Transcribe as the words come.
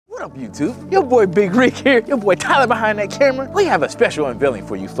What up, YouTube? Your boy Big Rick here, your boy Tyler behind that camera. We have a special unveiling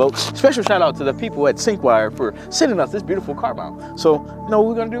for you folks. Special shout out to the people at Syncwire for sending us this beautiful car mount. So, you know what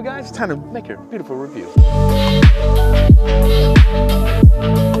we're gonna do, guys? It's time to make a beautiful review.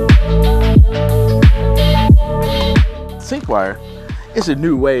 Syncwire is a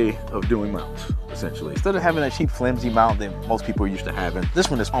new way of doing mounts, essentially. Instead of having that cheap, flimsy mount that most people are used to having, this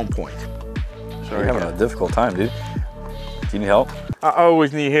one is on point. Sorry, you're having a difficult time, dude. Do you need help? I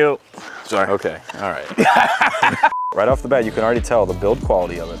always need help. Sorry. Okay, all right. Right off the bat, you can already tell the build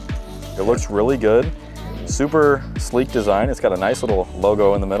quality of it. It looks really good. Super sleek design. It's got a nice little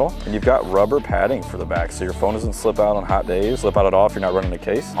logo in the middle. And you've got rubber padding for the back, so your phone doesn't slip out on hot days. Slip out at all if you're not running a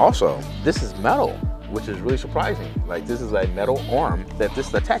case. Also, this is metal, which is really surprising. Like, this is a metal arm that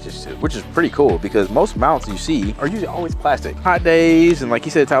this attaches to, which is pretty cool because most mounts you see are usually always plastic. Hot days, and like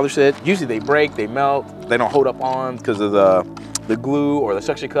you said, Tyler said, usually they break, they melt, they don't hold up on because of the glue or the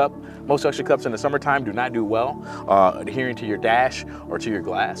suction cup. Most suction cups in the summertime do not do well adhering to your dash or to your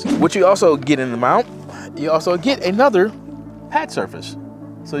glass. What you also get in the mount, you also get another pad surface.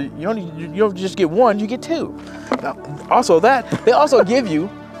 So you don't just get one, you get two. Now, also they also give you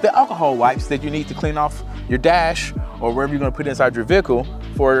the alcohol wipes that you need to clean off your dash or wherever you're gonna put inside your vehicle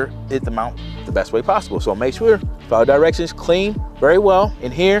for it to mount the best way possible. So make sure, follow directions, clean very well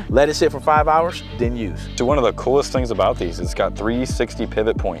in here, let it sit for 5 hours, then use. So one of the coolest things about these is it's got 360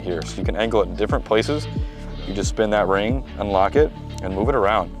 pivot point here. So you can angle it in different places. You just spin that ring, unlock it, and move it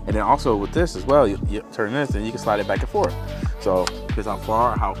around. And then also with this as well, you turn this and you can slide it back and forth. So depends how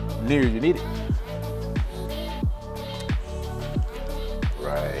far or how near you need it.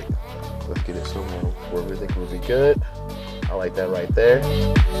 Right, let's get it somewhere where we think will be good. I like that right there.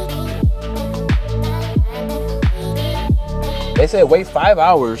 They said wait 5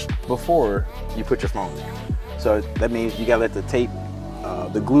 hours before you put your phone in. So that means you gotta let the tape,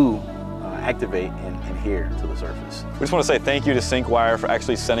 the glue activate and adhere to the surface. We just want to say thank you to Syncwire for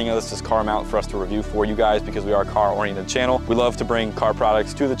actually sending us this car mount for us to review for you guys because we are a car-oriented channel. We love to bring car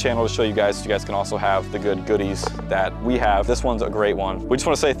products to the channel to show you guys so you guys can also have the good goodies that we have. This one's a great one. We just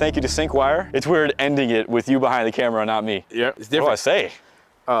want to say thank you to Syncwire. It's weird ending it with you behind the camera, not me. Yeah, it's different.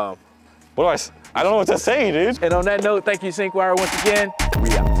 What do I say? I don't know what to say, dude. And on that note, thank you, Syncwire, once again.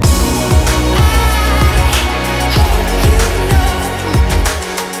 We out.